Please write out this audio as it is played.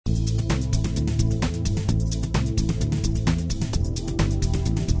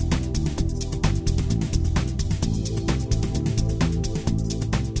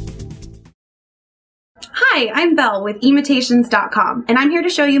Hi, I'm Belle with Imitations.com, and I'm here to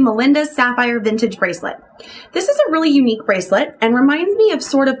show you Melinda's Sapphire Vintage Bracelet. This is a really unique bracelet and reminds me of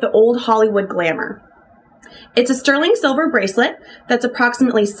sort of the old Hollywood glamour. It's a sterling silver bracelet that's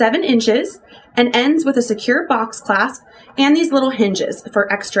approximately 7 inches and ends with a secure box clasp and these little hinges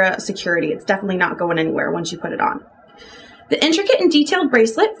for extra security. It's definitely not going anywhere once you put it on. The intricate and detailed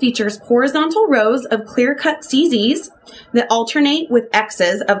bracelet features horizontal rows of clear-cut CZs that alternate with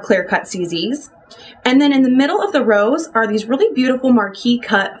X's of clear-cut CZs. And then in the middle of the rows are these really beautiful marquise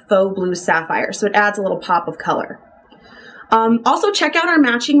cut faux blue sapphires, so it adds a little pop of color. Also check out our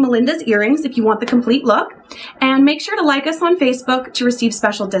matching Melinda's earrings if you want the complete look, and make sure to like us on Facebook to receive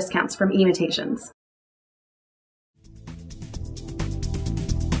special discounts from Imitations.